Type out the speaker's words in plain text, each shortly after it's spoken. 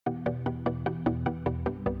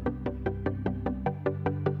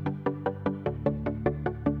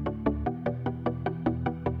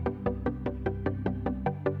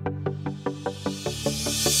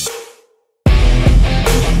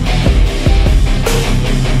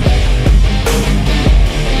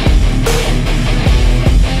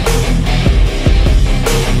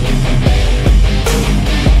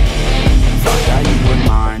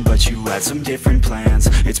Some different plans,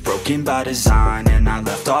 it's broken by design, and I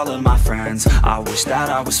left all of my friends. I wish that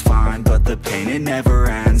I was fine, but the pain, it never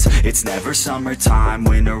ends. It's never summertime,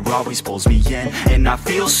 winter always pulls me in, and I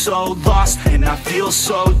feel so lost, and I feel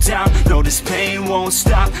so down. No, this pain won't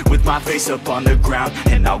stop, with my face up on the ground,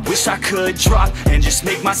 and I wish I could drop, and just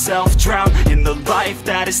make myself drown, in the life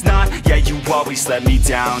that is not. Yeah, you always let me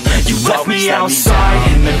down. You left me outside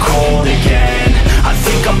in the cold again. I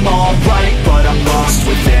think I'm alright, but I'm lost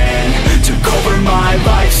within. Took over my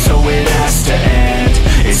life, so it has to end.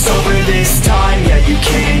 It's over this time, yeah, you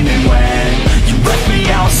came and went. You left me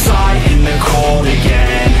outside in the cold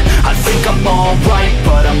again. I think I'm alright,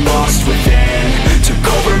 but I'm lost within.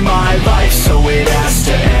 Took over my life, so it has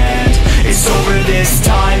to end. It's over this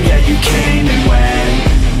time, yeah, you came and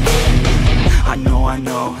went. I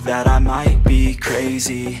know that I might be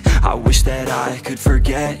crazy. I wish that I could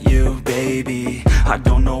forget you, baby. I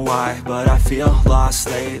don't know why, but I feel lost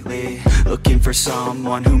lately. Looking for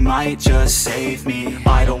someone who might just save me.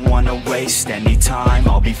 I don't wanna waste any time,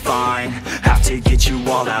 I'll be fine. Have to get you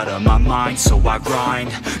all out of my mind, so I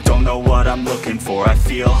grind. Don't know what I'm looking for, I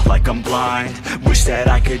feel like I'm blind. Wish that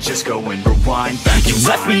I could just go and rewind. You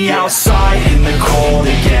left me outside in the cold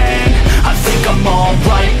again. I think I'm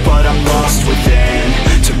alright, but I'm lost within.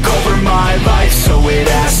 Took over my life, so it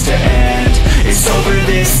has to end. It's over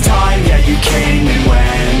this time, yeah, you came and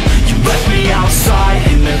went. You left me outside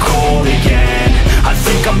in the cold again. I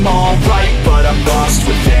think I'm alright, but I'm lost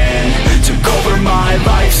within. Took over my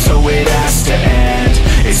life, so it has to end.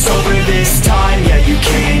 It's over this time, yeah, you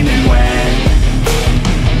came and went.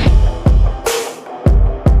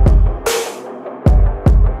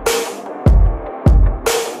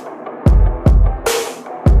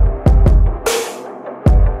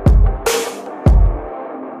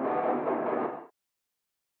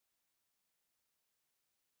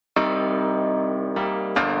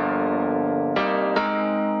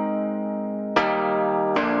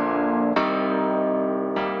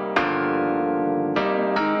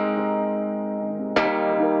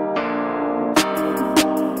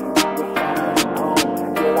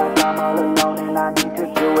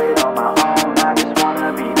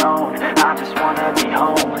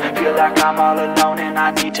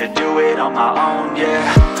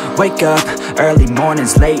 Wake up, early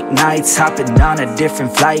mornings, late nights, hopping on a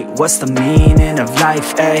different flight. What's the meaning of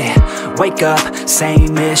life, ayy? Wake up,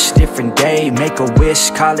 same-ish, different day. Make a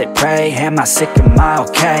wish, call it pray. Am I sick, am I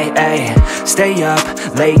okay, ayy? Stay up,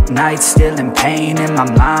 late nights, still in pain. In my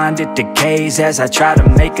mind, it decays as I try to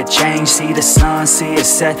make a change. See the sun, see it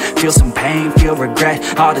set, feel some pain, feel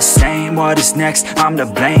regret. All the same, what is next? I'm to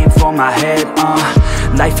blame for my head,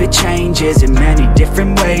 Life, it changes in many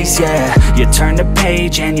different ways, yeah. You turn the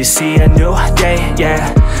page and you see a new day,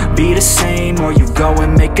 yeah. Be the same or you go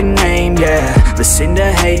and make a name, yeah. Listen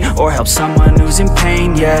to hate or help someone who's in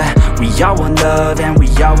pain, yeah. We all want love and we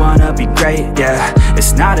all wanna be great, yeah.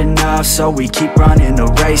 It's not enough, so we keep running the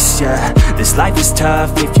race, yeah. This life is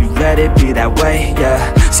tough if you let it be that way,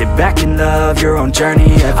 yeah. Sit back and love your own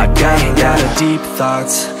journey every day. I got a lot of deep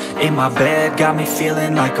thoughts in my bed, got me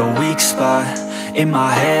feeling like a weak spot in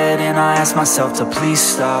my head, and I ask myself to please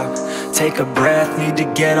stop. Take a breath, need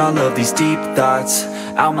to get all of these deep thoughts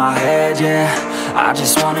out my head, yeah. I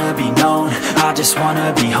just wanna be known, I just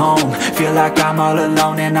wanna be home. Feel like I'm all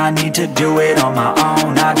alone and I need to do it on my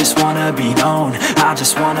own. I just wanna be known, I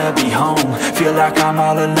just wanna be home. Feel like I'm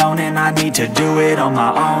all alone and I need to do it on my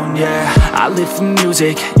own, yeah. I live for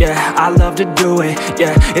music, yeah, I love to do it,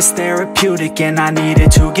 yeah. It's therapeutic and I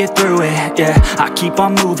needed to get through it, yeah. I keep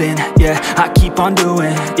on moving, yeah, I keep on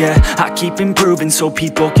doing, yeah. I keep improving so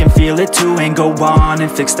people can feel it too, and go on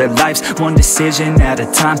and fix their lives one decision at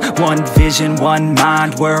a time. One vision, one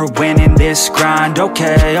mind, we're winning this grind.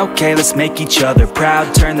 Okay, okay, let's make each other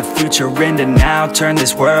proud. Turn the future into now, turn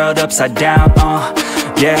this world upside down,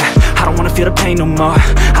 yeah. I don't wanna feel the pain no more,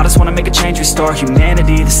 I just wanna make a change, restore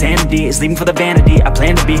humanity. The sanity is leaving for the vanity. I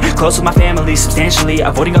plan to be close with my family, substantially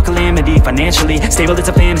avoiding all calamity. Financially stable, it's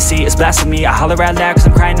a fantasy, it's blasphemy. I holler out loud cause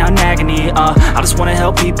I'm crying out in agony. I just wanna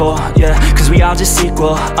help people, yeah, cause we all just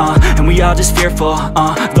equal, and we all just fearful,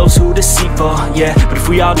 those who deceitful, yeah. But if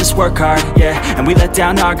we all just work hard, yeah, and we let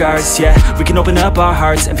down our guards, yeah, we can open up our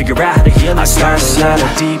hearts and figure out how to heal ourselves. I got a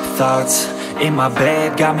lot of deep thoughts In my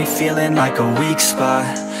bed, got me feeling like a weak spot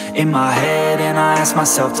in my head, and I ask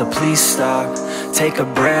myself to please stop. Take a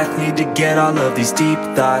breath, need to get all of these deep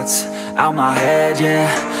thoughts out my head, yeah.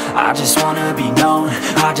 I just wanna be known,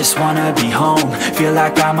 I just wanna be home. Feel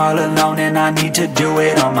like I'm all alone and I need to do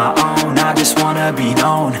it on my own. I just wanna be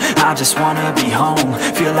known, I just wanna be home.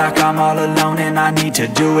 Feel like I'm all alone and I need to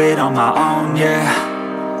do it on my own, yeah.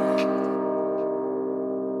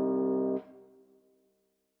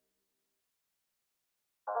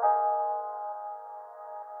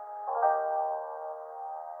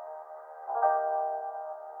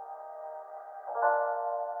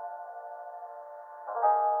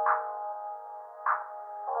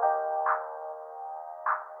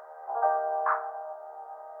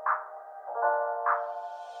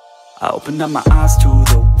 I opened up my eyes to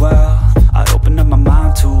the world, I opened up my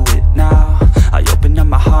mind to it now. I opened up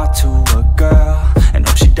my heart to a girl, and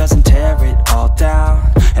hope she doesn't tear it all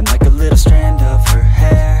down. And like a little strand of her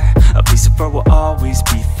hair, a piece of her will always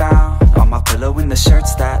be found on my pillow in the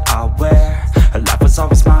shirts that I wear. Her laugh was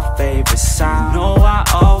always my favorite sound. You know I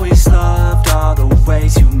always loved all the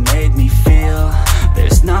ways you made me feel.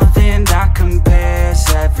 There's nothing that compares,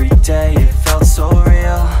 every day it felt so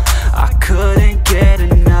real. I couldn't get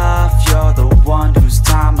enough, you're the one whose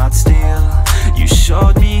time I'd steal. You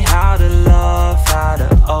showed me how to love, how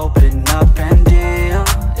to open up and deal,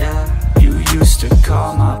 yeah. You used to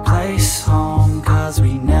call my place home, cause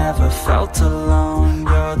we never felt alone.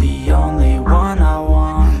 You're the only one I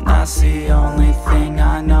want, that's the only thing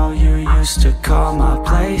I know. You used to call my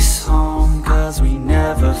place home, cause we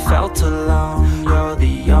never felt alone. You're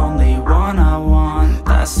the only one I want,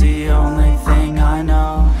 that's the only thing I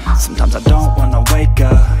know. Sometimes I don't wanna wake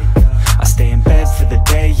up, I stay in bed for the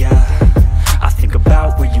day, yeah. I think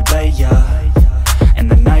about where you lay, yeah,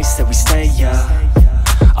 and the nights that we stay, yeah.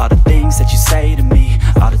 All the things that you say to me,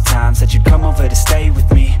 all the times that you'd come over to stay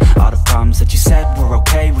with me, all the problems that you said were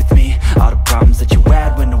okay with me, all the problems that you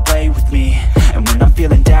had went away with me. And when I'm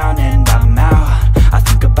feeling down and I'm out, I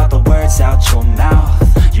think about the words out your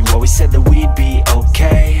mouth. You always said that we'd be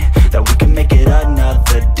okay, that we can make it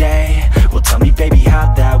another day. Well, tell me, baby,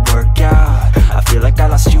 how'd that work out? I feel like I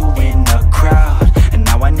lost you in a crowd, and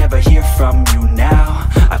now I never hear from you now.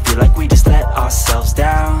 I feel like we just let ourselves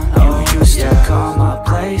down. You used to call my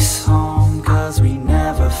place home, cause we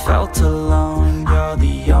never felt alone. You're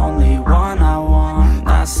the only one I want,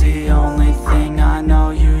 that's the only thing I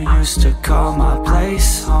know. You used to call my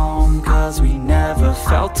place home, cause we never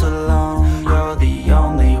felt alone. You're the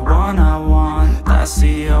only one I want, that's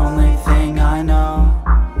the only thing I know.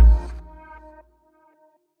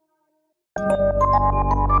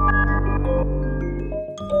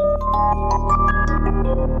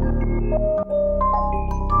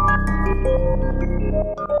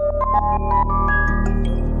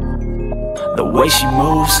 The way she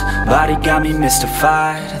moves, body got me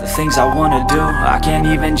mystified. The things I wanna do, I can't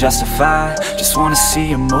even justify. Just wanna see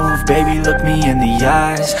you move, baby, look me in the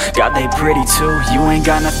eyes. God, they pretty too, you ain't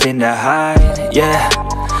got nothing to hide, yeah.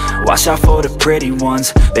 Watch out for the pretty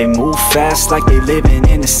ones, they move fast like they living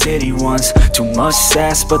in the city ones. Too much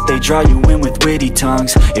sass, but they draw you in with witty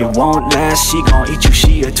tongues. It won't last, she gon' eat you,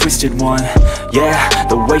 she a twisted one. Yeah,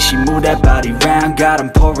 the way she move that body round, got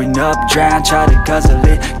them pouring up, drown. Try to guzzle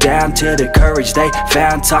it down to the courage they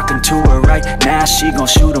found. Talking to her right now, she gon'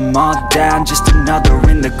 shoot them all down. Just another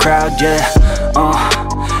in the crowd, yeah.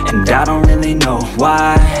 And I don't really know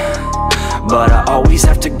why, but I always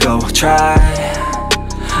have to go try.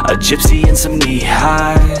 A gypsy in some knee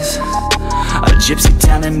highs, a gypsy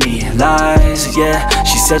telling me lies, yeah.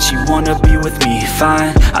 She said she wanna be with me,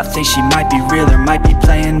 fine. I think she might be real or might be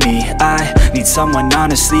playing me. I need someone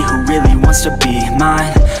honestly who really wants to be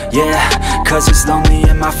mine, yeah. Cause it's lonely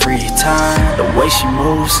in my free time. The way she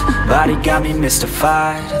moves, body got me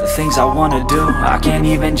mystified. The things I wanna do, I can't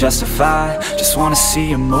even justify. Just wanna see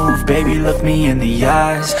you move, baby, look me in the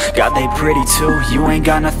eyes. God, they pretty too, you ain't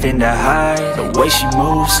got nothing to hide. The way she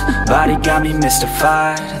moves, body got me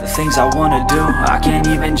mystified. The things I wanna do, I can't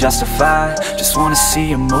even justify. Just wanna see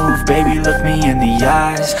you move, baby, look me in the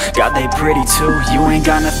eyes. God, they pretty too, you ain't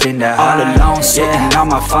got nothing to hide. All alone, sitting on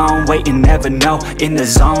my phone, waiting, never know. In the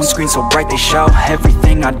zone, screen so bright they show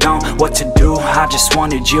everything I don't, what to do. I just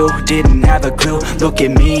wanted you, didn't have a clue. Look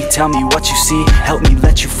at me, tell me what you see, help me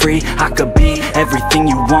let you free. I could be everything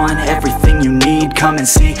you want, everything you need. Come and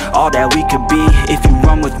see all that we could be. If you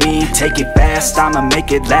run with me, take it fast, I'ma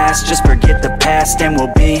make it last. Just forget the past and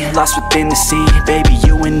we'll be lost within the sea. Baby,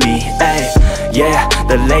 you and me, ayy. Yeah,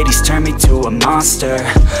 the ladies turn me to a monster.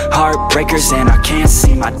 Heartbreakers and I can't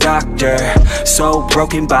see my doctor. So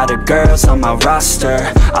broken by the girls on my roster.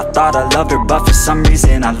 I thought I loved her but for some reason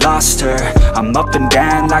days and I lost her. I'm up and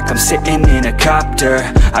down like I'm sitting in a copter.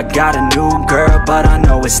 I got a new girl, but I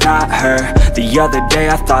know it's not her. The other day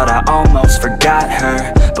I thought I almost forgot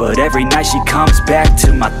her, but every night she comes back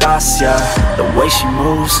to my thoughts, yeah. The way she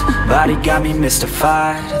moves, body got me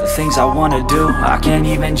mystified. The things I wanna do, I can't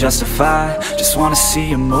even justify. Just wanna see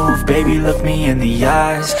you move, baby, look me in the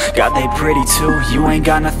eyes. God, they pretty too, you ain't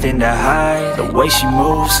got nothing to hide. The way she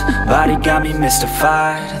moves, body got me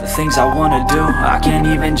mystified. The things I wanna do, I can't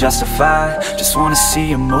even justify. Just wanna see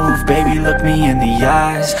you move, baby, look me in the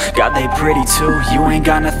eyes. God, they pretty too, you ain't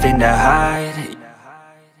got nothing to hide.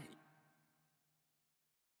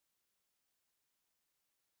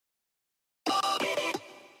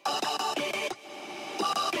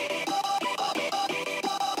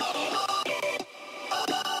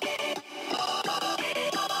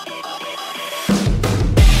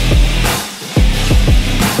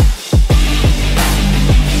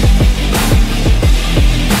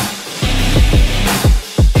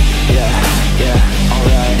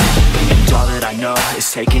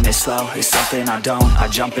 Taking it slow, it's something I don't. I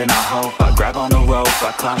jump and I hope, I grab on the rope,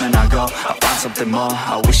 I climb and I go, I find something more,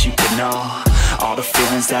 I wish you could know all the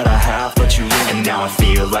feelings that I have, but you really. And now I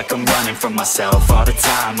feel like I'm running from myself all the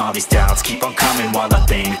time. All these doubts keep on coming while I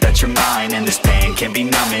think that you're mine. And this pain can be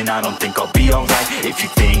numbing, I don't think I'll be alright. If you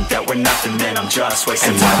think that we're nothing, then I'm just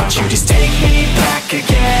wasting time. And why don't you just take me back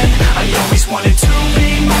again? I always wanted to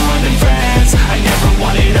be more than friends. I never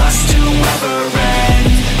wanted us to ever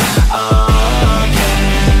end again.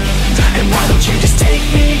 And why don't you just take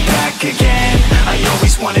me back again? I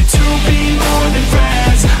always wanted to be more than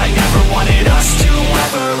friends. I never wanted us to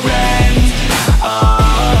ever end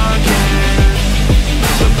again.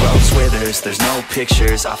 The rose withers, there's no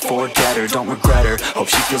pictures. I forget her, don't regret her. Hope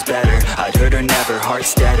she feels better, I'd hurt her never.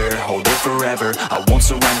 Heart's deader, hold it forever. I won't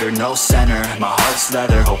surrender, no center. My heart's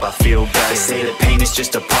leather, hope I feel better. They say that pain is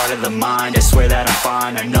just a part of the mind. I swear that I'm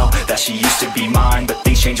fine, I know that she used to be mine. But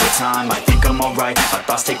things change with time, I think I'm alright. My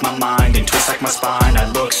thoughts take my mind and twist like my spine. I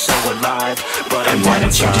look so alive, but I'm dead inside. Why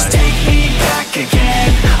don't you just take me back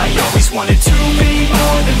again? I always wanted to be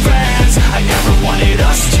more than friends. I never wanted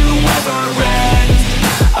us to ever end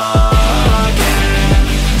again.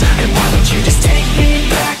 And why don't you just take me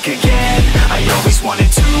back again? I always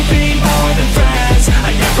wanted to be more than friends.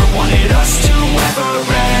 I never wanted us to ever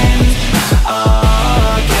end again.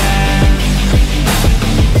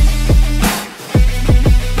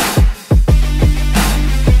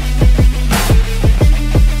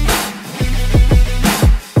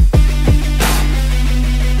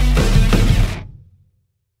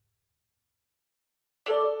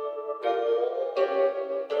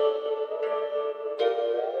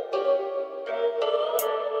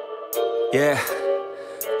 Yeah,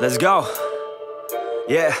 let's go.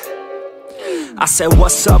 Yeah. I said,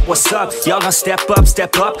 what's up, y'all gonna step up,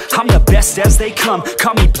 I'm the best as they come,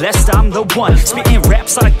 call me blessed, I'm the one, spitting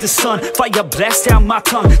raps like the sun, fire blast down my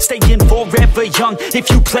tongue, staying forever young, if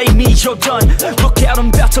you play me, you're done, look out, I'm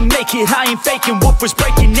about to make it, I ain't faking, woofers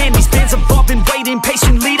breaking in, these fans have all been waiting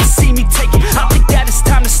patiently to see me take it, I think that it's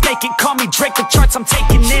time to snake it, call me Drake, the charts I'm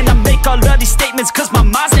taking in, I make all of these statements, cause my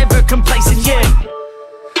mind's never complacent, yeah.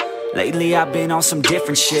 Lately I've been on some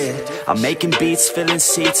different shit. I'm making beats, filling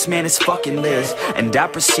seats, man it's fucking lit. And I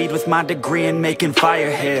proceed with my degree in making fire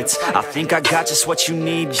hits. I think I got just what you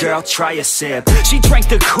need, girl, try a sip. She drank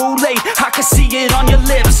the Kool-Aid, I can see it on your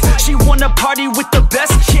lips. She wanna party with the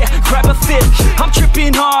best, yeah, grab a fit. I'm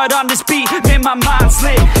tripping hard on this beat, man my mind's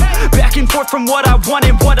lit. Back and forth from what I want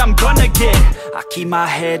and what I'm gonna get. I keep my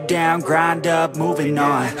head down, grind up, moving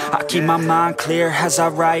on. I keep my mind clear as I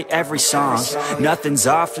write every song. Nothing's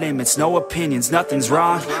off limits, no opinions, nothing's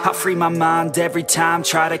wrong. I free my mind every time,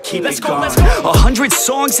 try to keep it going. 100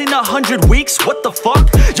 songs in 100 weeks, what the fuck?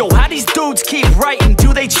 Yo, how these dudes keep writing,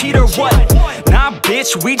 do they cheat or what? Nah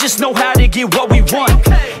bitch, we just know how to get what we want.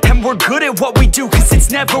 And we're good at what we do, cause it's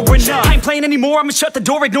never enough. I ain't playing anymore, I'ma shut the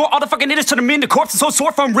door, ignore all the fucking haters, turn them into corpses. So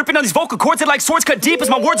sore from ripping on these vocal cords, they're like swords cut deep as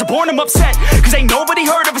my words are born, I'm upset. Cause ain't nobody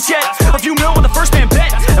heard of us yet. A few mil with the first man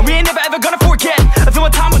bet, and we ain't never ever gonna forget. I feel my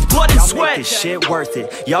time with blood and sweat. Make this shit worth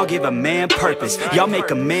it, y'all give a man purpose. Y'all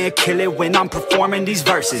make a man kill it when I'm performing these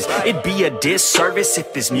verses. It'd be a disservice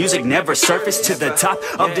if this music never surfaced to the top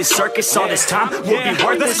of this circus. All this time would be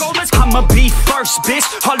worthless. I'ma be first, bitch,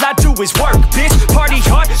 all I do is work, bitch. Party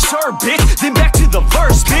hard, sure, bitch, then back to the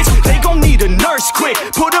verse, bitch. They gon' need a nurse quick,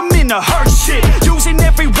 put them in a hearse shit. Using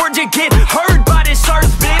every word you get heard by this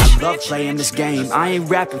earth, bitch. I love playing this game, I ain't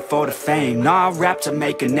rapping for the fame. Nah, I rap to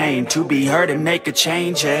make a name, to be heard and make a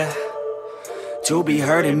change, yeah. To be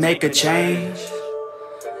heard and make a change.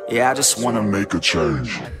 Yeah, I just wanna make a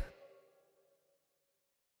change.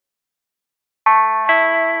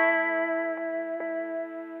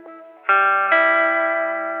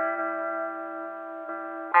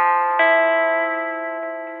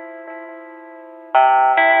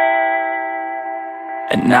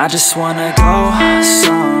 And I just wanna go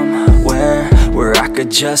somewhere where I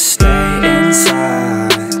could just stay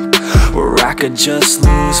inside, where I could just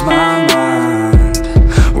lose my mind,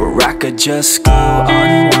 where I could just go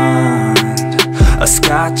unwind. A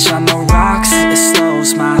scotch on the rocks, it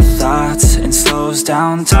slows my thoughts and slows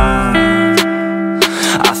down time.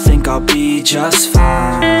 I think I'll be just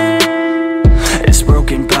fine. It's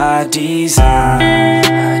broken by design,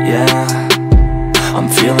 yeah. I'm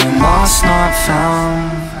feeling lost, not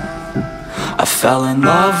found. I fell in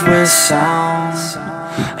love with sound,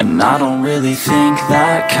 and I don't really think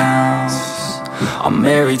that counts. I'm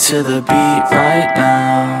married to the beat right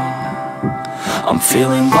now. I'm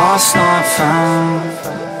feeling lost, not found.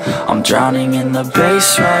 I'm drowning in the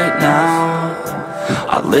bass right now.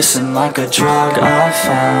 I listen like a drug I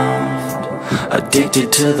found,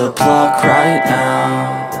 addicted to the plug right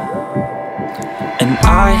now. And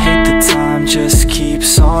I hate the time just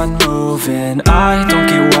keeps on moving. I don't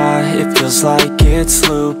get why it feels like it's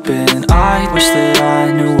looping. I wish that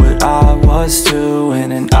I knew what I was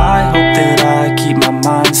doing, and I hope that I keep my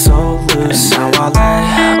mind so loose. And now I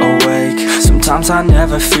lay awake. Sometimes I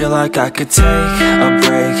never feel like I could take a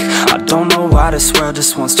break. I don't know why this world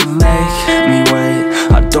just wants to make me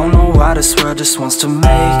wait. I don't know why this world just wants to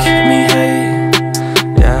make me hate.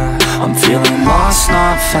 Yeah, I'm feeling lost,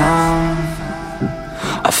 not found.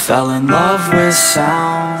 I fell in love with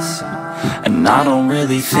sound, and I don't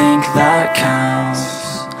really think that counts.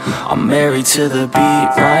 I'm married to the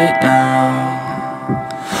beat right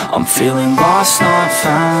now. I'm feeling lost, not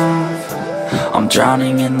found. I'm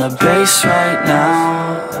drowning in the bass right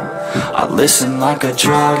now. I listen like a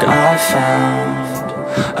drug I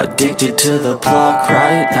found, addicted to the plug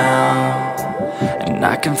right now. And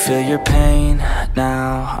I can feel your pain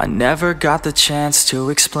now. I never got the chance to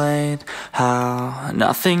explain how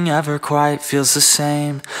nothing ever quite feels the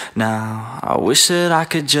same now. I wish that I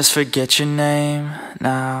could just forget your name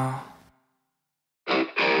now.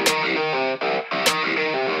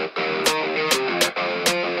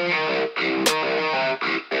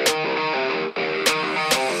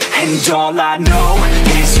 And all I know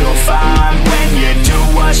is you're fine when you do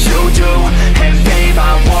what you do. And babe,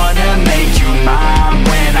 I wanna make you mine.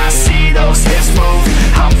 When I see those hips move,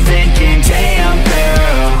 I'm thinking, damn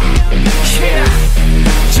girl, yeah,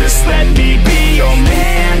 just let me be your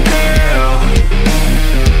man, girl.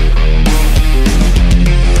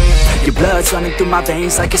 Your blood's running through my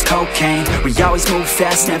veins like it's cocaine. We always move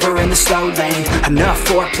fast, never in the slow lane. Enough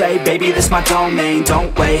foreplay, baby, this my domain.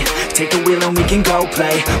 Don't wait, take the wheel and we can go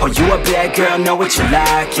play. Oh, you a bad girl, know what you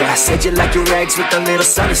like, yeah. Said you like your eggs with a little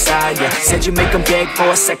sunny side, yeah. Said you make them beg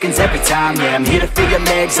 4 seconds every time, yeah. I'm here to feel your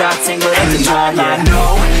legs all tangled in the knot, yeah. All I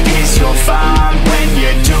know is you're fine when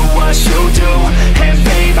you do what you do. And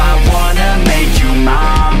babe, I wanna make you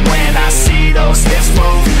mine. When I see those hips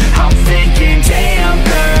move, I'm thinking, damn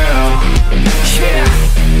girl, yeah,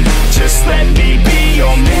 just let me be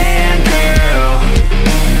your man, girl.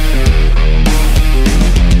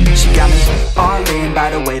 She got me all in by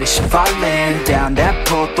the way that she fallin' down that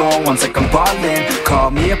pole, throwing ones like I'm ballin'. Call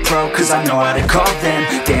me a pro cause I know how to call them.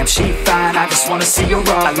 Damn, she fine, I just wanna see her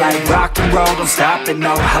roll. I like rock and roll, don't stop it,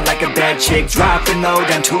 no. I like a bad chick, dropping low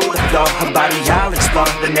down to the floor. Her body I'll explore,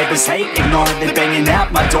 the neighbors hate, ignore. They banging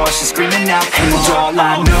at my door, she's screaming out. And all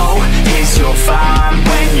I know is you're fine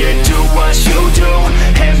when you do what you do.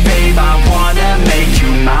 And babe, I wanna make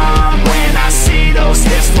you mine. When I see those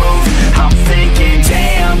hips move, I'm thinking,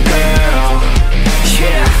 damn girl,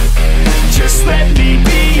 yeah, just let me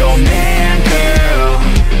be your man, girl.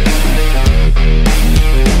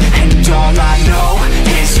 And all I know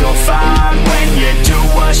is you're fine when you do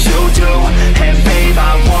what you do. And babe,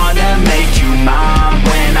 I wanna make you mine.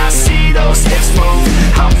 When I see those hips move,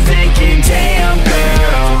 I'm thinking, damn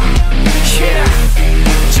girl, yeah,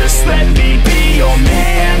 just let me be your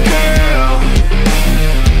man, girl.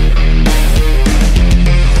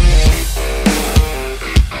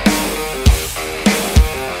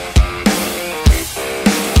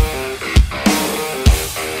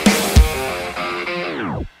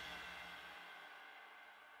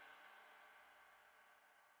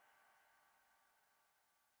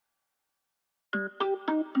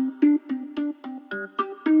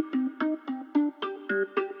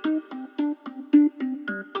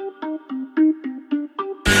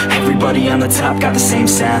 Everybody on the top got the same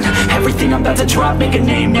sound. Everything I'm about to drop, make a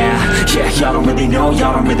name now. Yeah, y'all don't really know,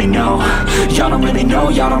 y'all don't really know. Y'all don't really know,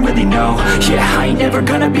 y'all don't really know. Yeah, I ain't never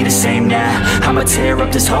gonna be the same now. I'ma tear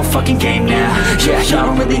up this whole fucking game now. Yeah, y'all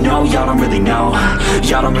don't really know, y'all don't really know.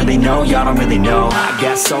 Y'all don't really know, y'all don't really know. I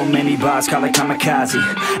got so many bars, call it kamikaze.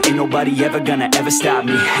 Ain't nobody ever gonna ever stop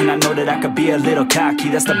me. And I know that I could be a little cocky.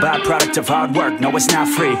 That's the byproduct of hard work, no it's not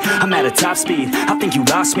free. I'm at a top speed, I think you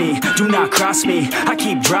lost me. Do not cross me, I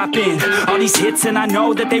keep dropping all these hits and I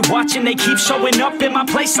know that they watching. They keep showing up in my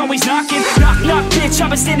place, always knocking. Knock, knock, bitch, I've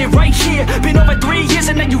been standing right here. Been over 3 years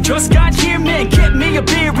and now you just got here. Man, get me a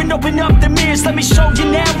beer and open up the mirrors. Let me show you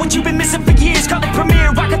now what you've been missing for years. Call it premiere,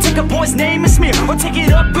 I can take a boy's name and smear, or take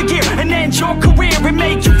it up a gear and end your career and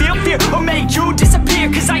make you feel fear, or make you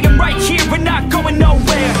disappear. Cause I am right here and not going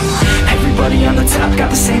nowhere. Everybody on the top got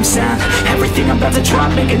the same sound. Everything I'm about to drop,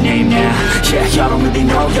 make a name now. Yeah, y'all don't really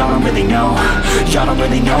know, y'all don't really know. Y'all don't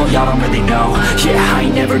really know, y'all don't really know. Yeah, I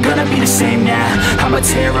ain't never gonna be the same now. I'ma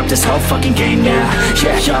tear up this whole fucking game now.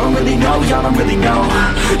 Yeah, y'all don't really know, y'all don't really know.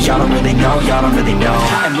 Y'all don't really know, y'all don't really know.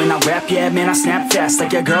 And when I rap, yeah, man, I snap fast.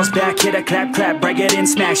 Like your girl's back, hit a clap, clap, break it in,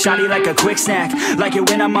 smack. Shotty like a quick snack, like it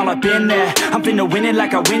when I'm all up in there. I'm finna win it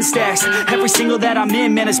like I win stacks. Every single that I'm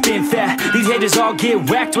in, man, it's been fat. These haters all get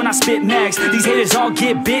whacked when I spit mags. These haters all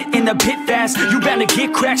get bit in the pit fast. You better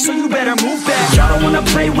get cracked, so you better move back. Y'all don't wanna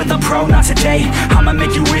play with a pro, not today. I'ma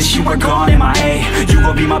make you wish you were gone, MIA. You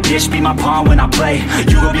gon' be my bitch, be my pawn when I play.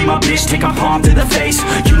 You gon' be my bitch, take my palm to the face.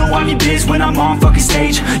 You know I'm your biz when I'm on fucking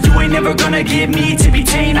stage. You ain't never gonna get me to be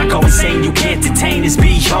tame. I go insane, you can't detain this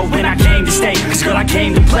B.O. when I came to stay. Cause girl, I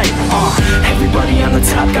came to play. Everybody on the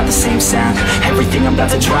top got the same sound. Everything I'm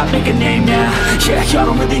about to drop, make a name now. Yeah, y'all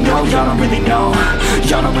don't really know, y'all don't really know.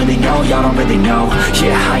 Y'all don't really know, y'all don't really know.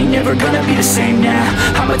 Yeah, I ain't never gonna be the same now.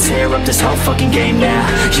 I'ma tear up this whole fucking game now.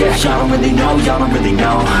 Yeah, y'all don't really know, y'all don't really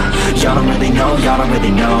know. Y'all don't really know, y'all don't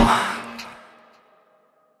really know.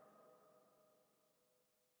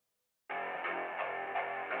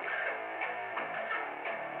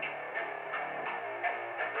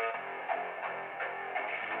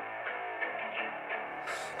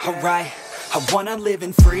 Alright, I wanna live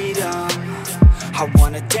in freedom. I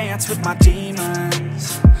wanna dance with my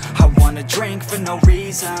demons. I wanna drink for no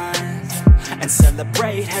reason and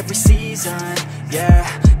celebrate every season. Yeah,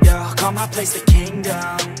 yeah, call my place the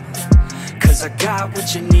kingdom. Cause I got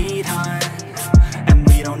what you need, hun. And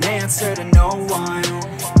we don't answer to no one.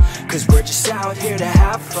 Cause we're just out here to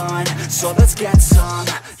have fun. So let's get some,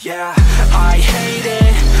 yeah. I hate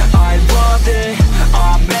it, I love it.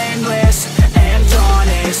 I'm aimless and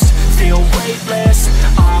honest. Feel weightless,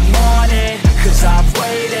 I'm on it. Cause I've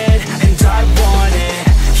waited and I want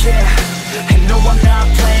it, yeah. And no, I'm not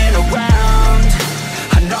playing around.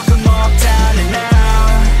 I knock them all down and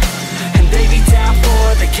out. And they be down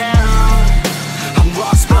for the count. I'm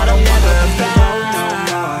lost but I'm never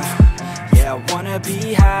found. Yeah, I wanna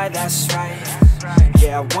be high, that's right.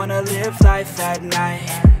 Yeah, I wanna live life at night.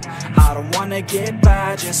 I don't wanna get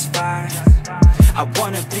by just fine. I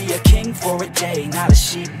wanna be a king for a day, not a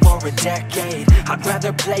sheep for a decade. I'd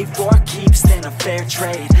rather play for keeps than a fair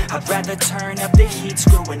trade. I'd rather turn up the heat,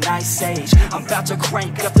 screw an ice age. I'm about to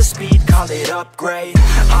crank up the speed, call it upgrade.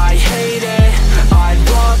 I hate it, I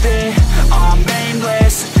love it. I'm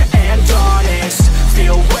aimless and honest.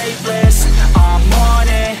 Feel weightless, I'm on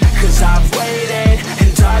it. Cause I've waited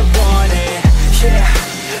and I want it,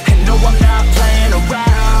 yeah. And no, I'm not playing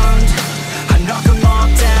around. I knock them all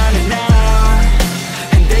down and out.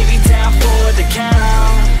 For the count,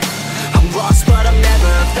 I'm lost but I'm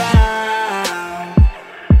never found.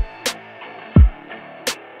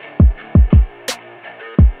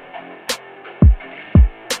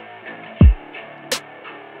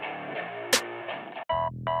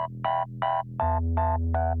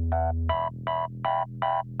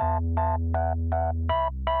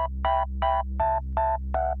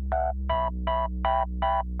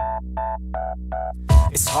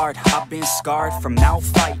 It's hard, I've been scarred from out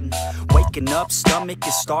fighting. Waking up, stomach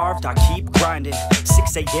is starved, I keep grinding.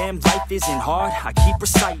 6 a.m, life isn't hard, I keep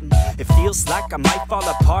reciting. It feels like I might fall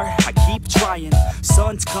apart, I keep trying.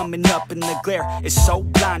 Sun's coming up and the glare is so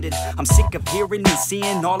blinding. I'm sick of hearing and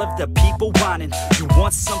seeing all of the people whining. You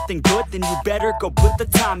want something good, then you better go put the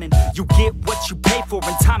time in. You get what you pay for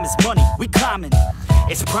and time is money, we climbing.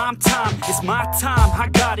 It's prime time, it's my time, I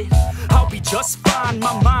got it. I'll be just fine,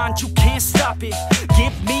 my mind, you can't stop it.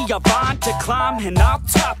 Give me a vine to climb and I'll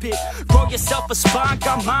top it. Grow grow yourself a spine,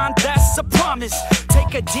 got mine, that's a promise.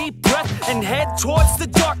 Take a deep breath and head towards the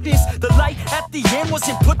darkness. The light at the end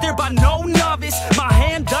wasn't put there by no novice. My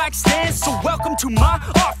hand I extend, so welcome to my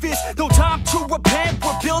office. No time to repent,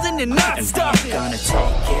 we're building and not stopping. We're gonna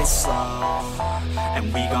take it slow,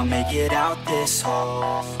 and we gon' make it out this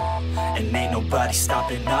hole. And ain't nobody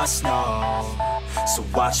stopping us, no. So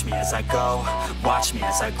watch me as I go, watch me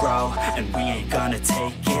as I grow. And we ain't gonna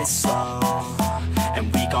take it slow,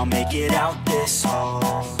 and we gon' make it out this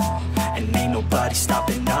hole. And ain't nobody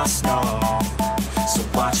stopping us, no. So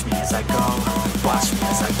watch me as I go, watch me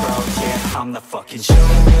as I grow. Yeah, I'm the fucking show.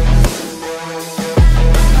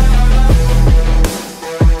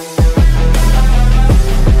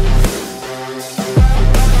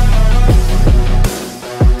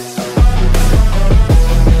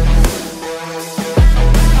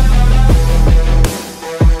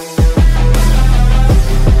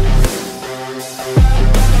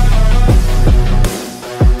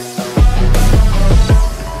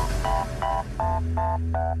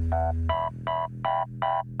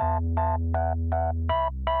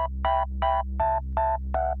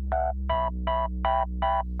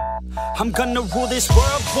 I'm gonna rule this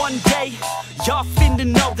world one day. Y'all finna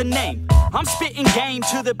know the name. I'm spitting game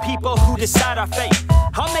to the people who decide our fate.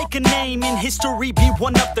 I'll make a name in history, be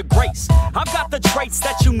one of the greats. I've got the traits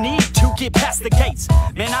that you need to get past the gates.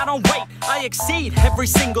 Man, I don't wait, I exceed every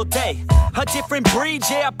single day. A different breed,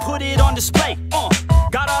 yeah, I put it on display.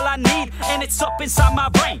 Got all I need, and it's up inside my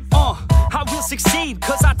brain. I will succeed,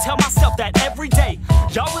 cause I tell myself that every day.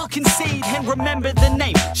 Y'all will concede and remember the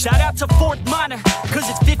name. Shout out to Fort Minor, cause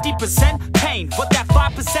it's 50% pain, but that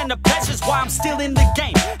 5% of pleasure's why I'm still in the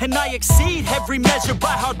game. And I exceed every measure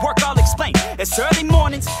by hard work, I'll explain. It's early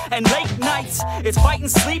mornings and late nights. It's fight and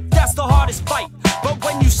sleep, that's the hardest fight. But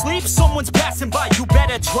when you sleep, someone's passing by. You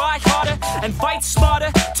better try harder and fight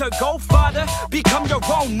smarter to go farther. Become your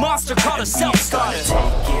own monster, call a self-starter. We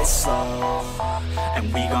gonna take it slow,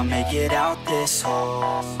 and we gon' make it out this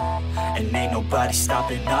hole. And ain't nobody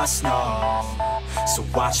stopping us, no. So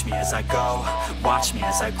watch me as I go, watch me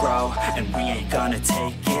as I grow. And we ain't gonna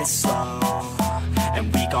take it slow,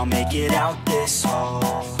 and we gon' make it out this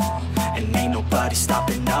hole. And ain't nobody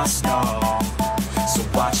stopping us, no. So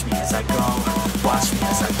watch me as I go, watch me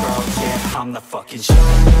as I grow. Yeah, I'm the fucking show.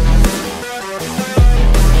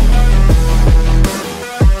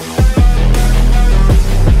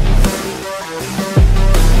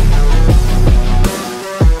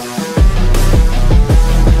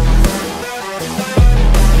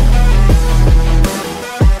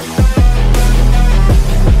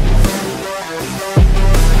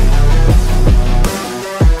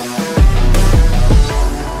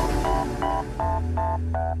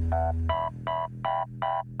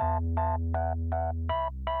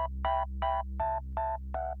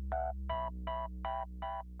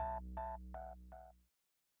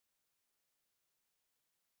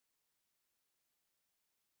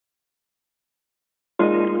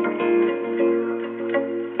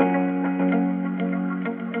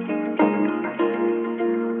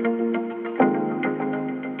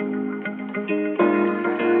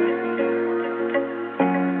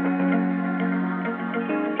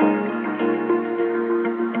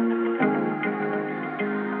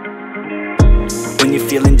 When you're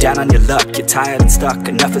feeling down on your luck, you're tired and stuck,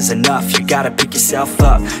 enough is enough, you gotta pick yourself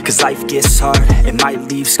up. Cause life gets hard, it might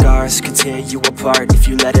leave scars, could tear you apart if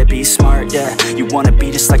you let it be smart. Yeah, you wanna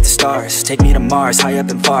be just like the stars, take me to Mars, high up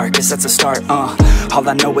and far, cause that's a start. All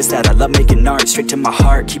I know is that I love making art, straight to my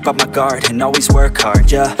heart, keep up my guard and always work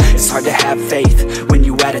hard. Yeah, it's hard to have faith when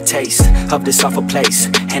you had a taste of this awful place.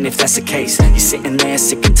 And if that's the case, you're sitting there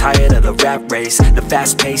sick and tired of the rat race. The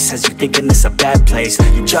fast pace has you thinking this a bad place.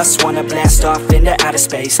 You just wanna blast off into outer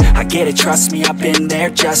space. I get it, trust me, I've been there,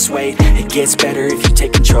 just wait. It gets better if you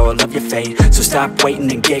take control of your fate. So stop waiting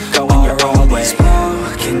and get going your own way. These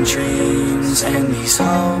broken dreams and these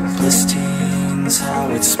hopeless teens,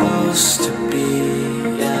 how it's supposed to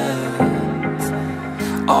be, yeah.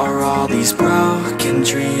 Are all these broken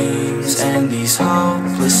dreams and these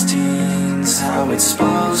hopeless teens how it's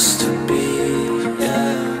supposed to be,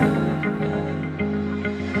 yeah.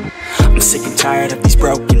 I'm sick and tired of these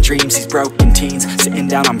broken dreams, these broken teens, sitting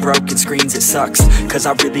down on broken screens. It sucks, cause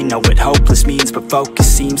I really know what hopeless means, but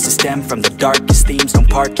focus seems to stem from the darkest themes. Don't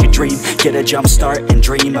park your dream, get a jump start and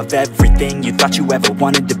dream of everything you thought you ever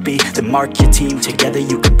wanted to be. Then mark your team, together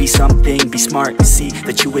you can be something. Be smart and see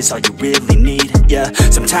that you is all you really need, yeah.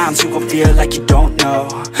 Sometimes you gon' feel like you don't know,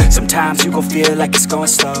 sometimes you gon' feel like it's going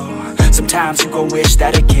slow, Sometimes you gon' wish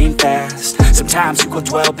that it came fast. Sometimes you gon'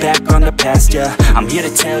 dwell back on the past, yeah. I'm here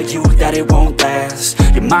to tell you that it won't last.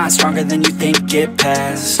 Your mind's stronger than you think, get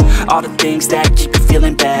past all the things that keep you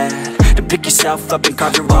feeling bad, and pick yourself up and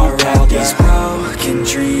carve your own path, yeah. These broken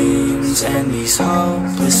dreams and these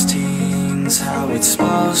hopeless teens, how it's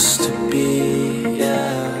supposed to be,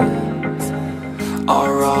 yeah.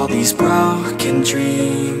 Are all these broken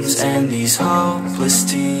dreams and these hopeless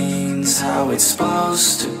teens how it's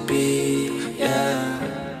supposed to be, yeah.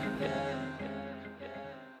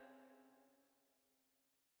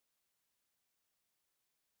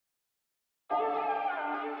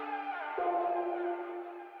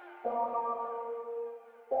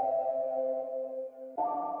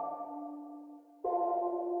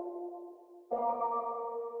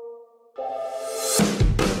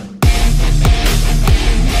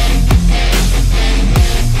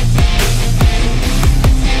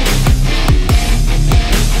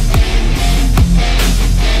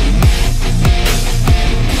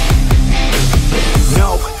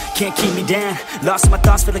 Can't keep me down, lost in my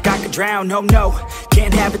thoughts, feel like I could drown. No, no,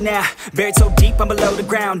 can't have it now, buried so deep I'm below the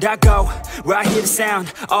ground. I go where I hear the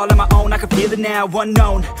sound, all on my own, I can feel it now.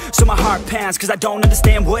 Unknown, so my heart pounds, cause I don't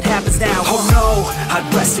understand what happens now. Oh no,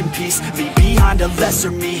 I'd rest in peace, leave behind a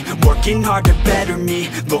lesser me, working hard to better me.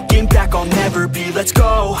 Looking back I'll never be, let's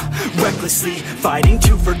go recklessly, fighting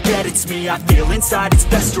to forget it's me. I feel inside it's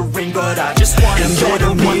festering, but I just want to be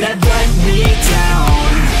the one that let me down.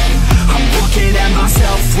 I'm looking at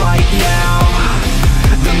myself right now,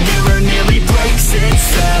 the mirror nearly breaks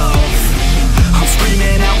itself. I'm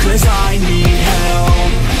screaming out cause I need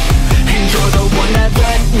help, and you're the one that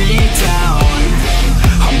let me down.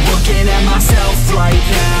 I'm looking at myself right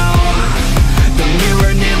now, the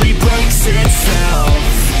mirror nearly breaks itself.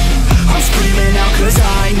 I'm screaming out cause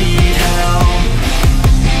I need help.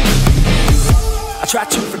 I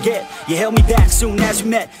tried to forget, you held me back soon as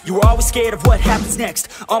we met. You were always scared of what happens next,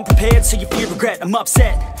 unprepared so you fear regret. I'm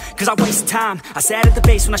upset, cause I wasted time. I sat at the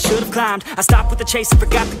base when I should've climbed. I stopped with the chase and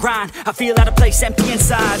forgot the grind. I feel out of place, empty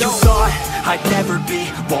inside. You thought I'd never be,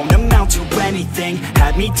 won't amount to anything.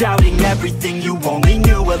 Had me doubting everything, you only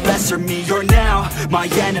knew a lesser me. You're now my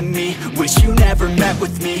enemy, wish you never met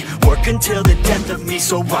with me. Work until the death of me,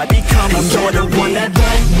 so I become a you're the one that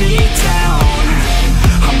let me down.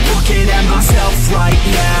 I'm looking at myself right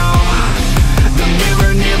now, the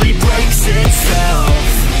mirror nearly breaks itself.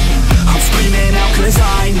 I'm screaming out cause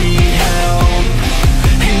I need help,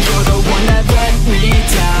 and you're the one that let me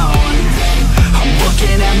down. I'm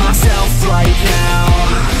looking at myself right now,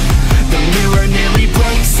 the mirror nearly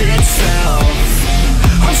breaks itself.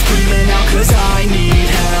 I'm screaming out cause I need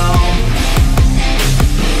help.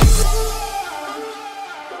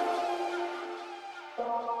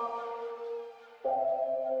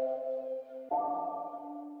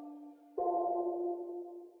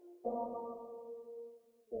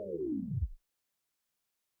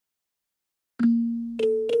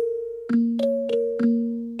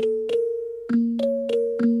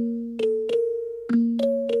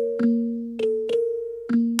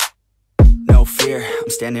 No fear, I'm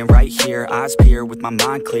standing right here, eyes peer with my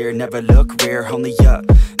mind clear. Never look rear, only up,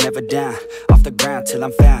 never down. Off the ground till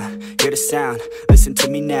I'm found, hear the sound, listen to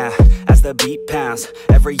me now. As the beat pounds,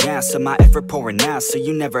 every ounce of my effort pouring out, so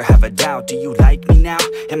you never have a doubt. Do you like me now?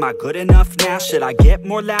 Am I good enough now? Should I get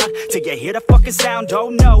more loud till you hear the fucking sound? Oh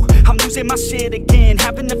no, I'm losing my shit again,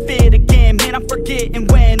 having to fit again. Man, I'm forgetting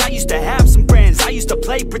when I used to have some friends. I used to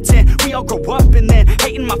play pretend, we all grow up and then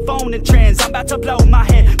hating my phone and trends. I'm about to blow my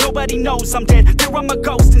head, nobody knows I'm dead. Fear I'm a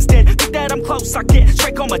ghost instead, think that I'm close, I get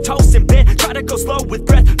straight comatose in bed. Try to go slow with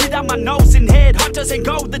breath, breathe out my nose and head. Heart doesn't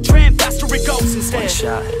go the trend, faster it goes instead. One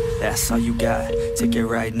shot, that's all you got, take it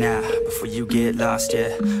right now, before you get lost, yeah.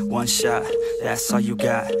 One shot, that's all you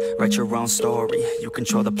got, write your own story, you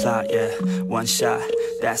control the plot, yeah. One shot,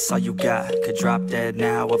 that's all you got, could drop dead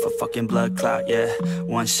now of a fucking blood clot, yeah.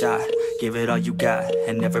 One shot, give it all you got,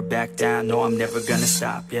 and never back down, no I'm never gonna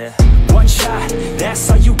stop, yeah. One shot,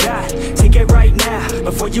 that's all you got, take it right now,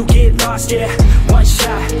 before you get lost, yeah. One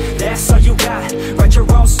shot, that's all you got, write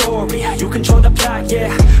your own story, you control the plot,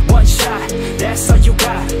 yeah. One shot, that's all you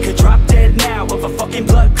got, could drop dead now of a fucking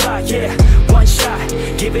blood clot, yeah. One shot,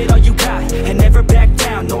 give it all you got, and never back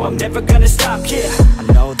down, no I'm never gonna stop, yeah. I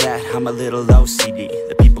know that I'm a little OCD,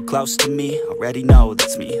 the people close to me already know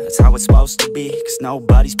that's me. That's how it's supposed to be, cause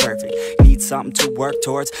nobody's perfect. You need something to work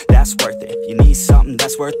towards, that's worth it. You need something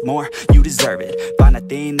that's worth more, you deserve it. Find a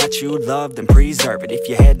thing that you love, then preserve it. If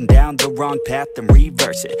you're heading down the wrong path, then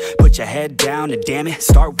reverse it. Put your head down and damn it,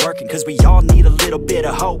 start working. Cause we all need a little bit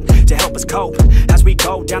of hope to help us cope as we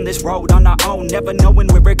go down this road on our own, never knowing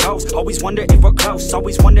where it goes. Always wonder if we're close,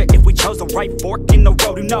 always wonder if we chose the right fork in the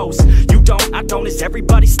road. Who knows? You don't, I don't. Is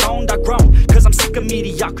everybody stoned? I've grown, cause I'm sick of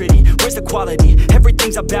mediocrity. Where's the quality?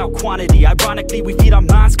 Everything's about quantity. Ironically, we feed our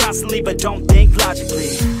minds constantly, but don't think logically.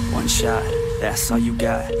 One shot, that's all you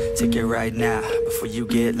got. Take it right now, before you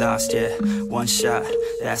get lost, yeah. One shot,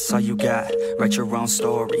 that's all you got. Write your own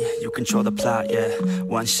story, you control the plot, yeah.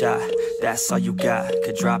 One shot, that's all you got.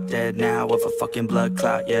 Could drop dead now of a fucking blood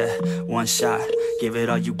clot, yeah. One shot, give it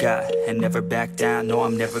all you got, and never back down, no,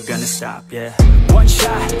 I'm never gonna stop, yeah. One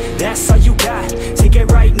shot, that's all you got. Take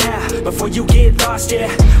it right now, before you get lost, yeah.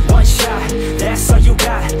 One shot, that's all you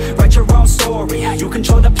got. Write your own story, you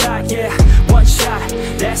control the plot, yeah. One shot,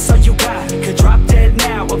 that's all you got. Could drop dead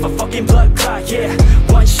now of a fucking blood clot, yeah.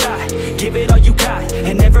 One shot, give it all you got,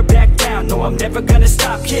 and never back down, no, I'm never gonna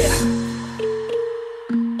stop, yeah.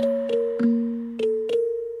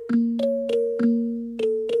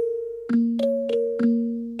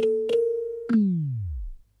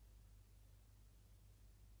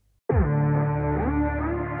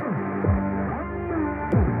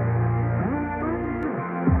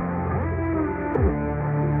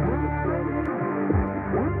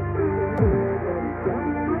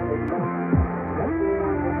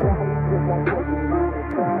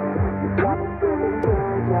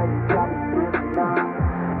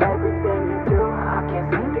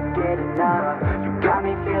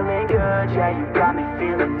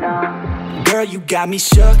 Girl, you got me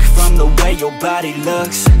shook from the way your body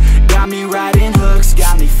looks. Got me riding hooks,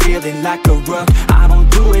 got me feeling like a rook. I don't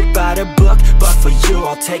do it by the book, but for you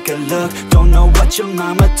I'll take a look. Don't know what your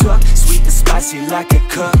mama took, sweet and spicy like a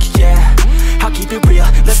cook, yeah. I'll keep it real,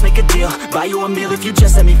 let's make a deal. Buy you a meal if you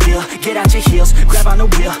just let me feel. Get out your heels, grab on the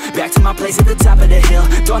wheel. Back to my place at the top of the hill.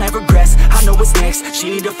 Don't have regrets, I know what's next. She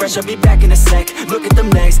need a fresh, I'll be back in a sec. Look at them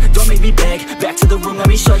legs, don't make me beg. Back to the room, let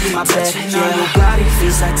me show you my bed. Touching on your body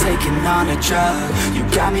feels like taking on a drug. You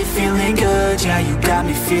got me feeling good, yeah, you got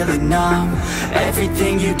me feeling numb.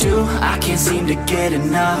 Everything you do, I can't seem to get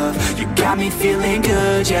enough. You got me feeling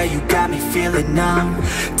good, yeah, you got me feeling numb.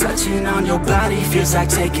 Touching on your body feels like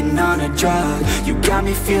taking on a drug. You got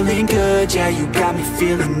me feeling good, yeah, you got me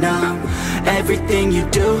feeling numb. Everything you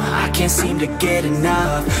do, I can't seem to get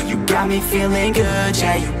enough. You got me feeling good,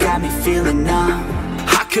 yeah, you got me feeling numb.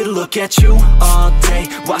 I could look at you all day,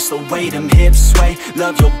 watch the way them hips sway.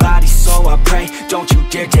 Love your body so I pray, don't you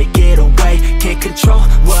dare take it away. Can't control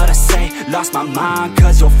what I say, lost my mind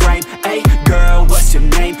cause your frame. Hey girl, what's your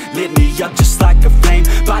name? Lit me up just like a flame.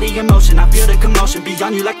 Body in motion, I feel the commotion, be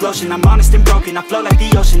on you like lotion. I'm honest and broken, I flow like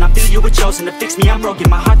the ocean. I feel you were chosen to fix me, I'm broken.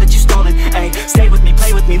 My heart that you stolen, hey. Stay with me,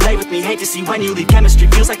 play with me, lay with me. Hate to see when you leave, chemistry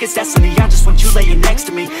feels like it's destiny. I just want you laying next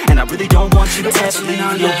to me, and I really don't want you to ever leave.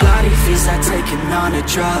 On your body feels like taking on a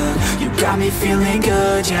drug. You got me feeling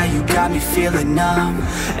good, yeah, you got me feeling numb.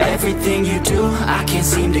 Everything you do, I can't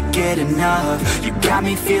seem to get enough. You got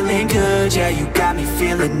me feeling good, yeah, you got me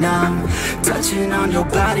feeling numb. Touching on your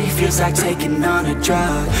body feels like taking on a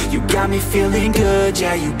drug. You got me feeling good,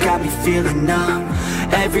 yeah, you got me feeling numb.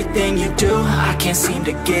 Everything you do, I can't seem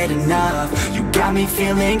to get enough. You got me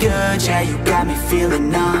feeling good, yeah, you got me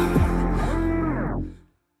feeling numb.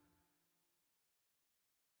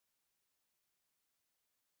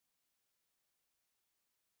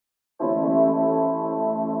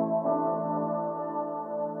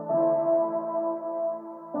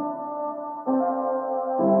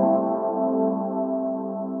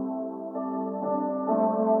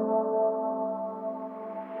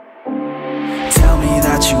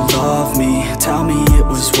 You love me, tell me it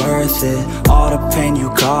was worth it. All the pain you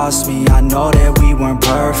caused me, I know that we weren't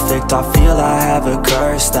perfect. I feel I have a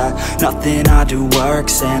curse that nothing I do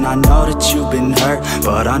works. And I know that you've been hurt,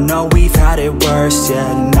 but I know we've had it worse,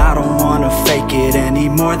 yeah. And I don't wanna fake it any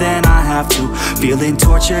more than I have to. Feeling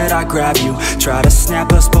tortured, I grab you, try to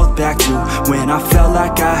snap us both back to when I felt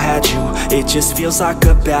like I had you. It just feels like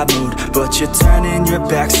a bad mood, but you're turning your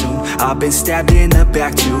back soon. I've been stabbed in the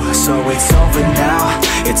back too. So it's over now,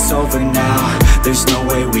 it's over now. There's no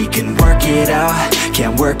way we can work it out,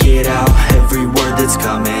 can't work it out. Every word that's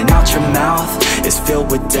coming out your mouth is filled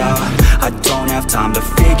with doubt. I don't have time to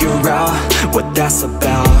figure out what that's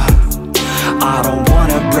about. I don't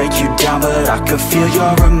wanna break you down, but I could feel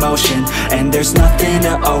your emotion. And there's nothing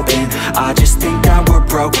to open, I just think that we're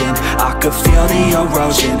broken. I could feel the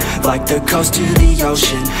erosion, like the coast to the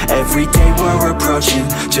ocean. Every day we're approaching,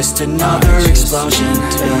 just another explosion.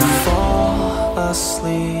 To fall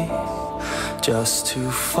asleep, just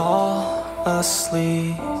to fall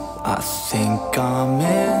asleep. I think I'm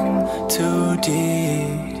in too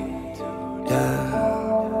deep, yeah.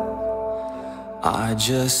 I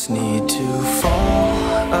just need to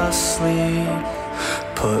fall asleep,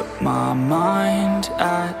 put my mind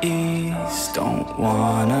at ease. Don't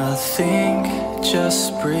wanna think,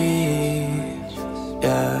 just breathe,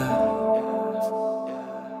 yeah.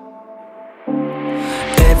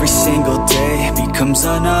 Every single day becomes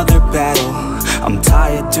another battle. I'm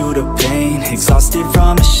tired due to pain, exhausted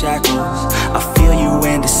from the shackles. I feel you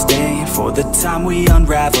and disdain for the time we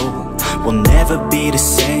unravel. We'll never be the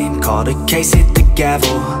same, call the case, hit the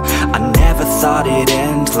gavel. I never thought it'd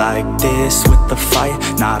end like this, with the fight,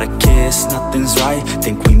 not a kiss, nothing's right.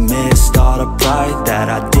 Think we missed all the pride that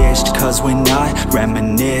I dished. Cause when I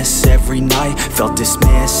reminisce every night, felt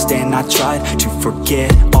dismissed and I tried to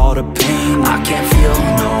forget all the pain. I can't feel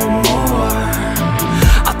no more,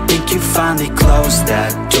 I think you finally closed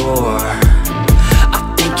that door. I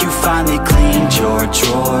think you finally cleaned your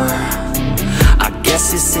drawer. I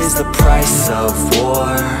guess this is the price of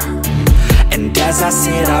war. And as I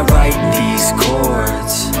sit I write these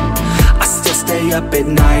chords, I still stay up at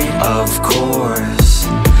night, of course,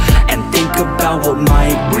 and think about what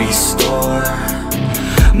might restore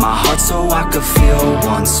my heart so I could feel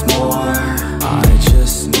once more. I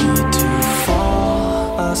just need to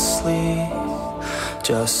fall asleep,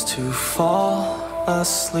 just to fall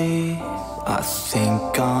asleep. I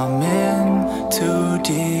think I'm in too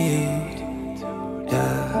deep,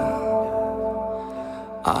 yeah.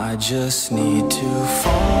 I just need to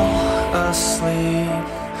fall asleep,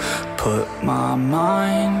 put my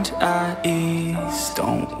mind at ease.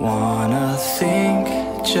 Don't wanna think,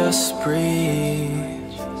 just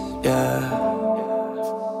breathe, yeah.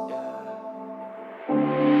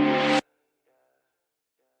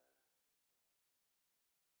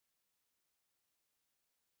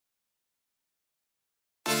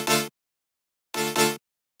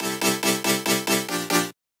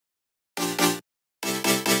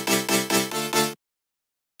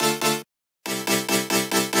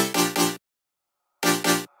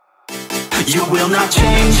 You will not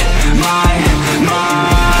change my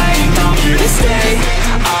mind, I'm here to stay.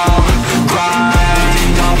 I'll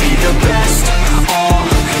grind, I'll be the best all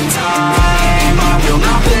time. I will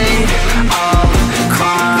not fade, I'll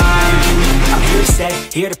climb. I'm here to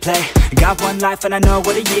stay, here to play. Got one life and I know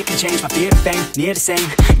what a year can change. My fear to fame, near the same.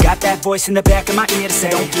 Got that voice in the back of my ear to say,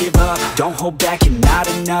 don't give up, don't hold back, you're not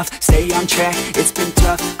enough. Stay on track, it's been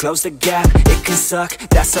tough, close the gap, it can suck,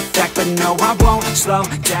 that's a fact. But no, I won't slow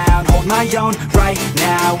down, hold my own right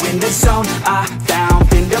now. In the zone, I found,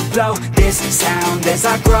 finna blow this sound as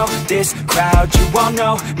I grow this crowd. You all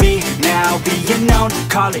know me now, being known,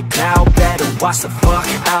 call it cloud. Better watch the fuck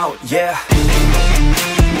out, yeah.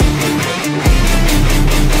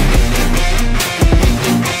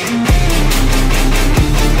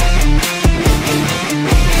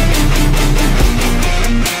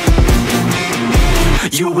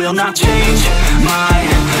 You will not change my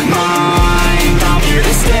mind, I'm here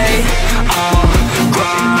to stay. I'll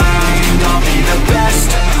grind, I'll be the best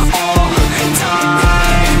all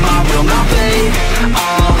time. I will not fade,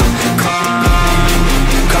 I'll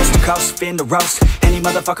climb. Coast to coast, finna roast any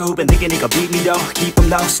motherfucker who been thinking he could beat me though. Keep him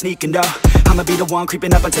low, sneaking though. I'ma be the one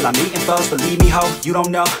creeping up until I'm meeting foes. Believe me ho, you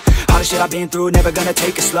don't know all the shit I've been through, never gonna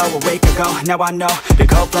take it slow. Awake or go, now I know the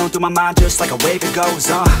code flowing through my mind just like a wave it goes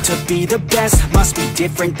on. To be the best, must be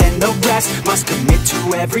different than the rest. Must commit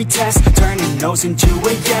to every test, turning no's into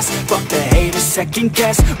a yes. Fuck the haters, second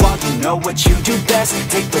guess, while you know what you do best.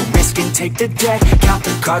 Take the risk and take the debt, count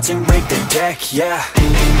the cards and rake the deck, yeah.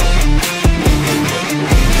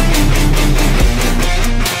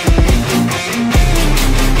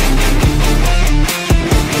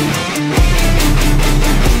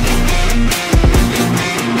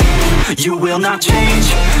 You will not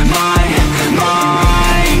change my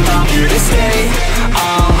mind, I'm here to stay.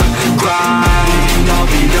 I'll grind, I'll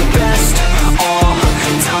be the best all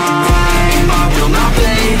time. I will not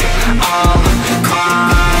fade, I'll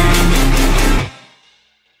climb.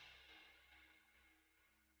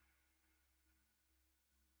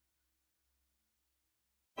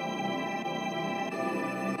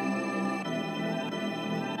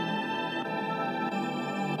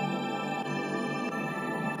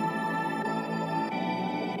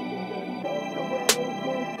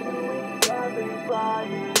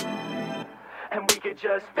 could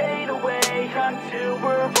just fade away until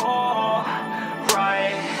we're all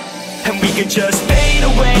right. And we could just fade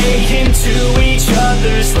away into each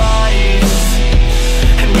other's lives.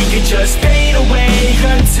 And we could just fade away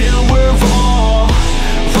until we're all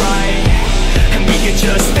right. And we could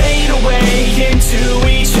just fade away into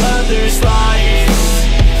each other's lives.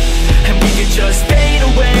 And we could just fade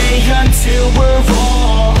away until we're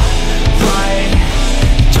all right.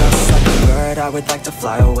 Just like a bird, I would like to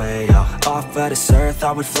fly away, yo. Off of this earth,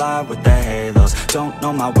 I would fly with the halos. Don't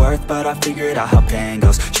know my worth, but I figured out how pain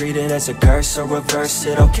goes. Treat it as a curse or reverse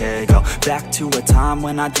it, okay, go back to a time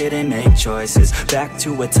when I didn't make choices. Back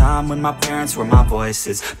to a time when my parents were my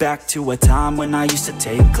voices. Back to a time when I used to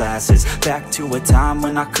take classes. Back to a time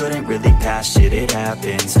when I couldn't really pass shit, it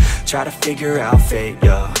happens. Try to figure out fate,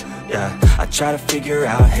 yo, yeah. I try to figure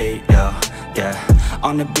out hate, yo, yeah.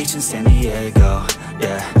 On the beach in San Diego,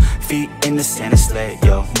 yeah. Feet in the sand, it's late,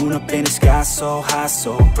 yo. Moon up in the sky, so high,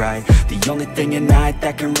 so bright. The only thing at night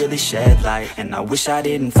that can really shed light. And I wish I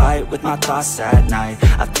didn't fight with my thoughts at night.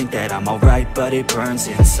 I think that I'm alright, but it burns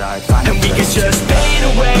inside. And we could just fade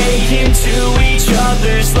away into each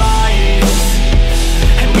other's lives.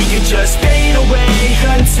 And we could just fade away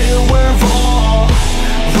until we're all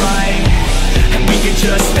right. And we could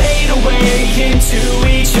just fade away into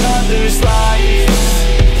each other's lives.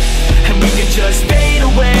 And we could just fade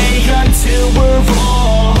away until we're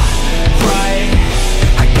all right.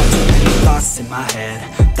 I got too many thoughts in my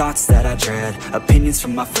head, thoughts that I dread, opinions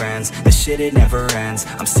from my friends. This shit, it never ends.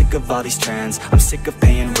 I'm sick of all these trends, I'm sick of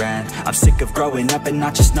paying rent. I'm sick of growing up and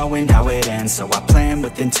not just knowing how it ends. So I plan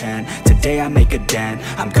with intent, today I make a dent.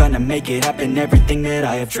 I'm gonna make it happen, everything that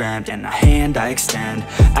I have dreamt. And a hand I extend,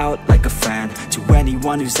 out like a friend, to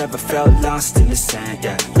anyone who's ever felt lost in the sand.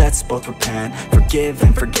 Yeah, let's both repent, forgive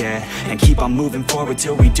and forget, and keep on moving forward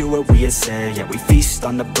till we do what we had said. Yeah, we feast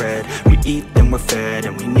on the bread, we eat then we're fed.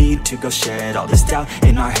 And we need to go shed all this doubt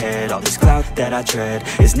in our head. All this cloud that I dread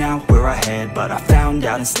is now where I head. But I found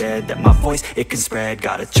out instead that my voice, it can spread.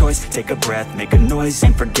 Got a choice, take a breath, make a noise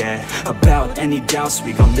and forget about any doubts.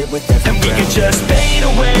 We gon' live with every breath. And we could just fade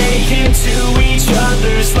away into each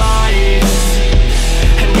other's lives.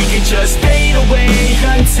 And we could just fade away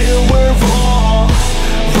until we're all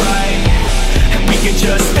right. And we could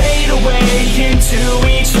just fade away into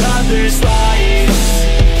each other's lives.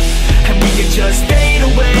 And we could just fade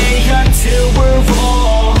away until we're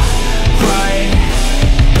all right.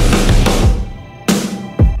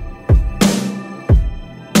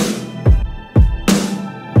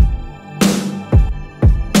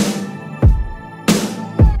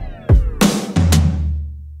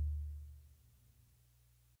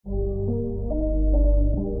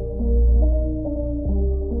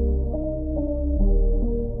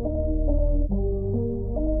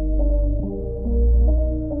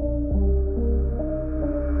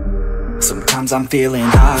 Sometimes I'm feeling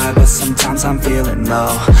high, but sometimes I'm feeling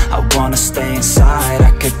low. I wanna stay inside,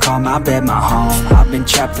 I could call my bed my home. I've been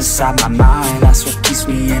trapped inside my mind, that's what keeps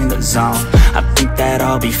me in the zone. I think that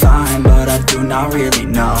I'll be fine, but I do not really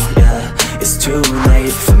know, yeah. It's too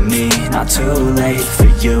late for me, not too late for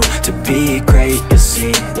you. To be great, you'll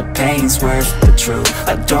see, the pain's worth the truth.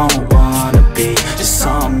 I don't wanna be just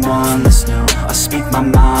someone that's new. I speak my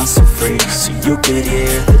mind so free, so you could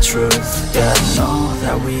hear the truth. Yeah, I know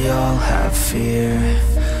that we all have fear.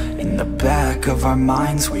 In the back of our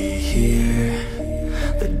minds we hear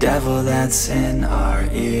the devil that's in our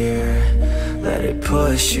ear. Let it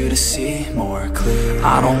push you to see more clear.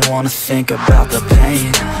 I don't wanna think about the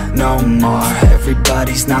pain no more.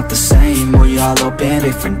 Everybody's not the same, we all open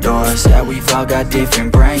different doors. Yeah, we've all got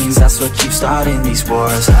different brains, that's what keeps starting these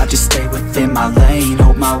wars. I just stay within my lane,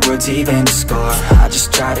 hope my words even score. I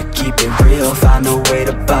just try to keep it real, find a way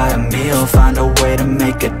to buy a meal, find a way to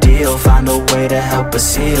make a deal, find a way to help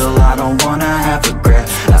us heal. I don't wanna have regret,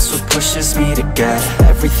 that's what pushes me to get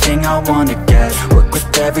everything I wanna get. Work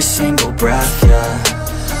with every single breath, yeah.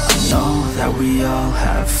 I know that we all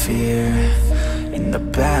have fear. In the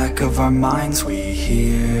back of our minds we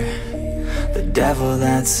hear the devil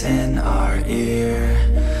that's in our ear.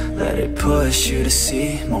 Let it push you to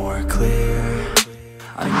see more clear.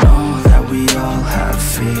 I know that we all have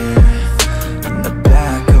fear. In the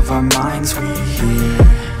back of our minds we hear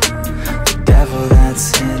the devil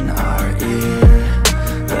that's in our ear.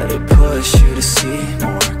 Let it push you to see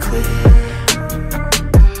more clear.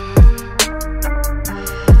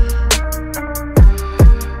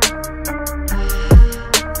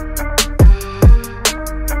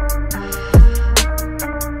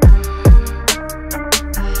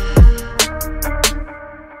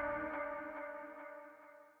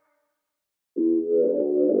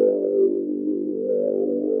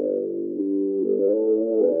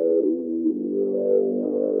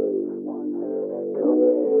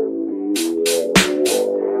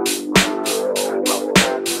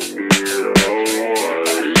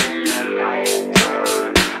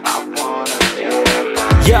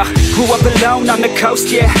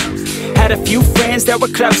 Coast, yeah. Had a few friends that were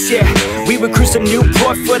close, yeah. We would cruise to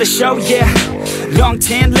Newport for the show, yeah. Long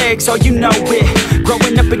tan legs, oh you know it.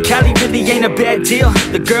 Growing up in Cali really ain't a bad deal.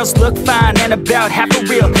 The girls look fine and about half a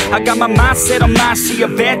real. I got my mindset on mine, she a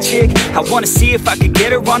bad chick. I wanna see if I could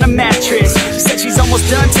get her on a mattress. Said she's almost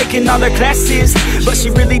done taking all her classes, but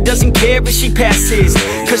she really doesn't care if she passes,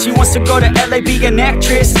 cause she wants to go to LA, be an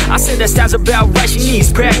actress. I said that sounds about right, she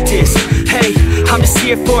needs practice. Hey, I'm just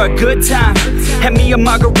here for a good time. Had me a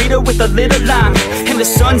margarita with a little lime, and the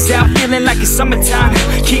sun's out feeling like it's summertime.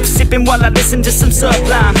 Keep sipping while I listen to some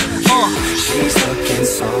Sublime. She's looking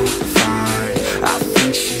so fine, I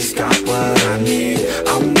think she's got what I need.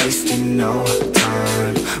 I'm wasting no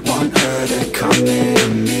time, want her to come into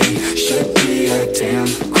me. Should be a damn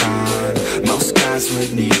crime, most guys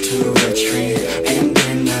would need to retreat. And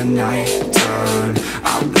in the night time,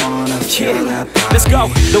 I wanna feel that body. Let's go,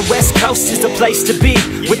 the West Coast is the place to be.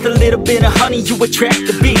 With a little bit of honey you attract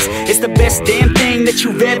the bees. It's the best damn thing that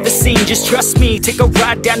you've ever seen. Just trust me, take a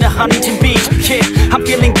ride down to Huntington Beach. Yeah, I'm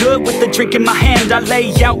feeling good with the drink in my hand. I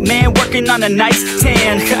lay out, man, working on a nice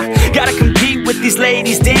tan. Gotta compete with these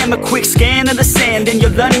ladies, damn. A quick scan of the sand and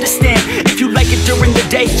you'll understand. If you like it during the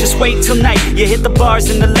day, just wait till night. You hit the bars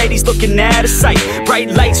and the ladies looking out of sight.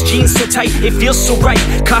 Bright lights, jeans so tight, it feels so right.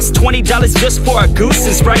 Cost $20 just for a goose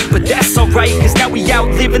and Sprite, but that's alright, cause now we out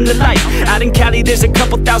living the life. Out in Cali there's a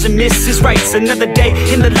couple thousand Mrs. Rights. Another day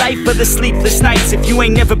in the life of the sleepless nights. If you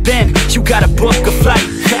ain't never been, you gotta book a flight.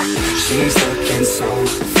 She's looking so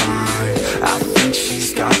fine, I think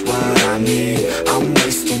she's got what I need. I'm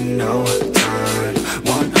wasting no